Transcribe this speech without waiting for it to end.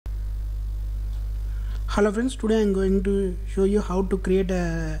Hello friends, today I am going to show you how to create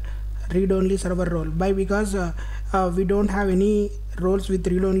a read-only server role. Because we don't have any roles with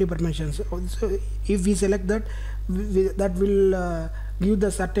read-only permissions. So if we select that, that will give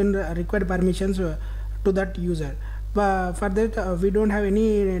the certain required permissions to that user. But for that we don't have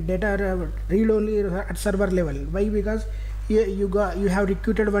any data read-only at server level. Why? Because you have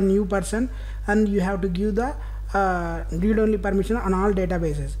recruited one new person and you have to give the read-only permission on all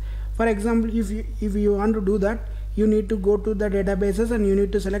databases. For example, if you want to do that, you need to go to the databases and you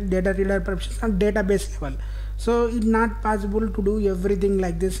need to select data reader permissions on database level. So it's not possible to do everything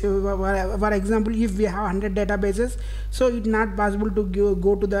like this. For example, if we have 100 databases, so it's not possible to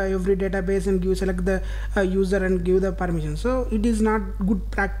go to the every database and select the user and give the permission. So it is not good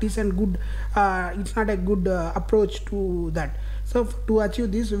practice and good it's not a good approach to that. So to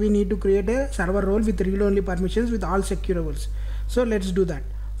achieve this, we need to create a server role with read-only permissions with all securables. So let's do that.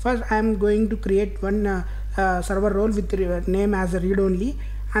 First, I am going to create one server role with name as a read-only,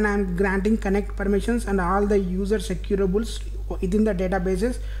 and I am granting connect permissions and all the user securables within the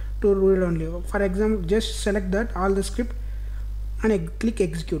databases to read-only. For example, just select that all the script and click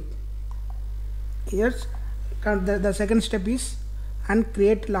execute. Yes, the second step is and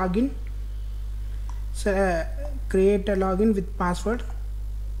create login. So create a login with password.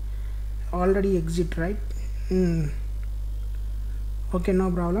 Already exit, right? Okay,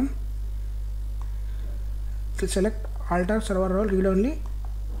 no problem. Select alter server role read only.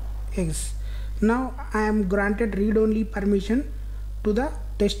 Yes. Now I am granted read only permission to the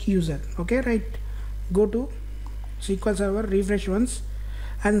test user. Okay, right. Go to SQL Server, refresh once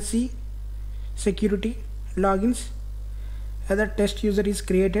and see security logins. Other test user is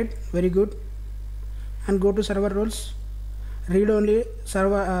created. Very good. And go to server roles. Read only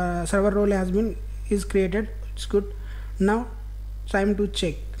server role is created. It's good. Now time to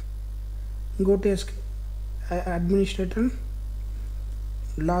check. Go to administrator,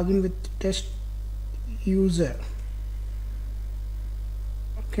 login with test user.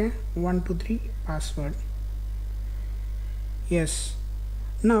 Okay, 123 password. Yes.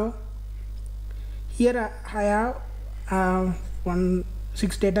 Now here I have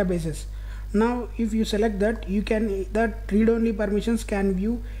 6 databases. Now if you select that, you can that read only permissions can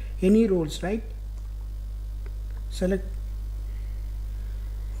view any roles, right? Select.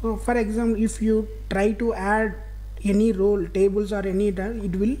 So for example, if you try to add any role, tables or any,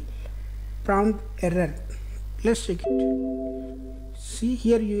 it will prompt error. Let's check it. See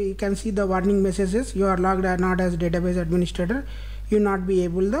here, you can see the warning messages. You are logged not as database administrator. You will not be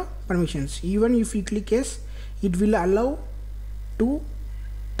able the permissions. Even if you click yes, it will allow to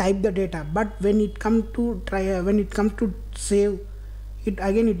type the data. But when it comes to save it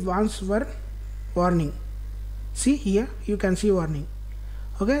again, it wants for warning. See here, you can see warning.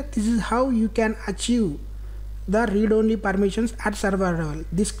 Okay, this is how you can achieve the read-only permissions at server level.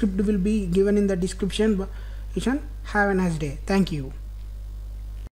 This script will be given in the description. Have a nice day. Thank you.